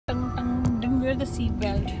wear the seat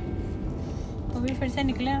belt. तो भी फिर से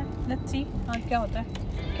निकले हैं. Let's see आज क्या होता है,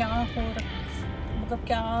 क्या हो मतलब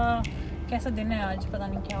क्या कैसा दिन है आज, पता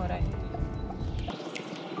नहीं क्या हो रहा है.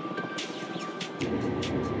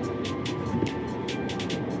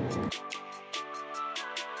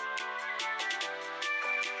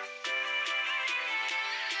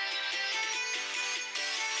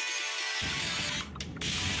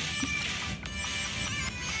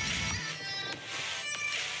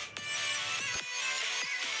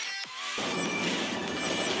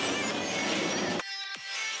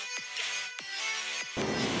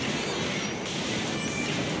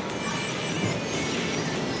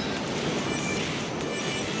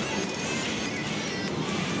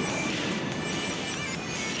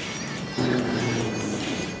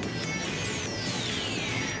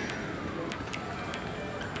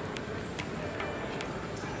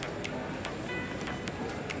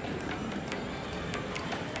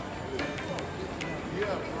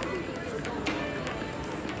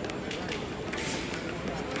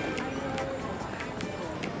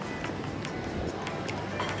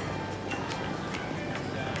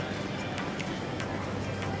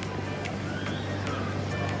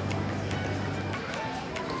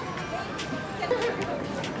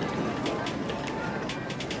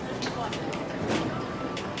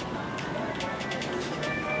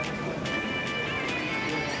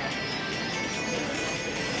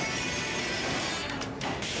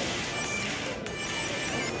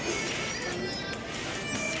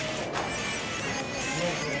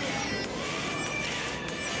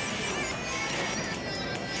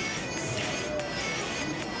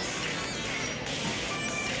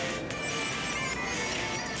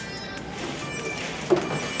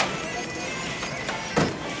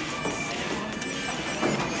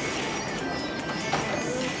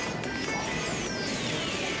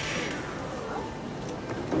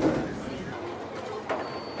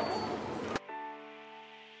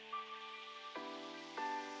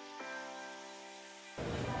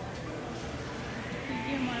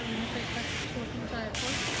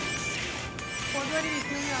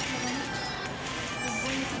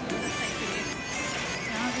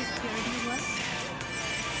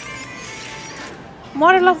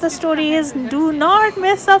 Moral of the story is do not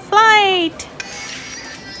miss a flight.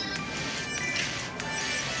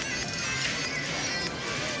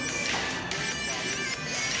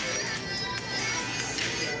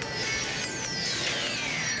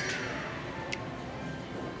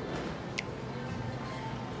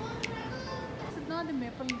 This is not the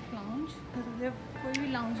Maple Lounge. कोई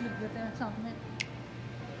भी lounge लिख देते हैं सामने.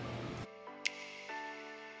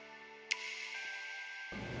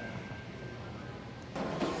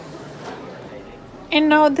 And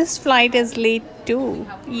now this flight is late too.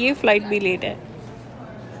 ये flight भी late है.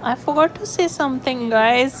 I forgot to say something,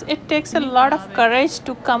 guys. It takes a lot of courage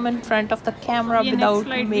to come in front of the camera without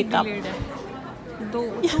makeup.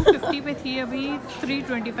 250 पे थी, अभी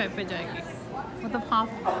 325 पे जाएगी. मतलब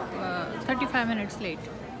 35 minutes late.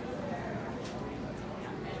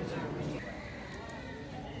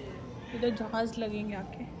 इधर जहाज लगेंगे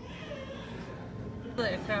आके. तो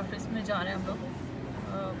एयरक्राफ्ट इसमें जा रहे हैं हम लोग.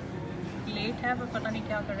 लेट है पर पता नहीं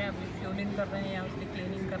क्या कर रहे हैं. अभी फ्यूलिंग कर रहे हैं या उसकी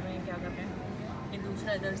क्लीनिंग कर रहे हैं, क्या कर रहे हैं. ये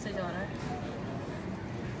दूसरा इधर से जा रहा है.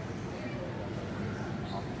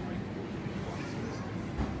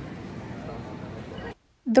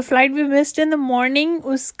 The flight we missed in the morning,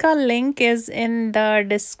 उसका link is in the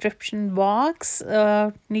description box.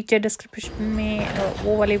 नीचे description में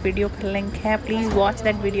वो वाले वीडियो का link है. Please watch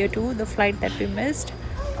that video too, the flight that we missed.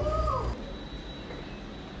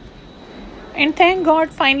 And thank God,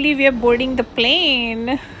 finally we are boarding the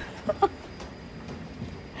plane.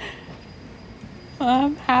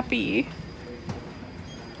 I'm happy.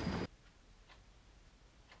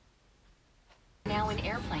 Now in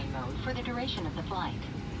airplane mode for the duration of the flight.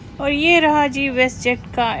 और ये रहा जी WestJet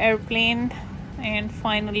का airplane. And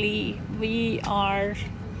finally we are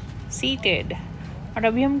seated. और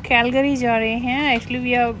अभी हम Calgary जा रहे हैं. Actually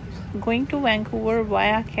we are going to Vancouver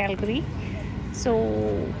via Calgary. So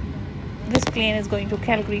this plane is going to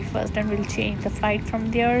Calgary first and we'll change the flight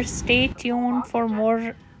from there. Stay tuned for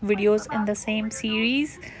more videos in the same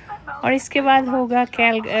series. और इसके बाद होगा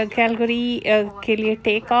Calgary के लिए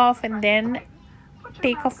take off and then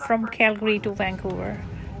take off from Calgary to Vancouver.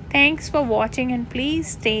 Thanks for watching and please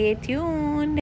stay tuned.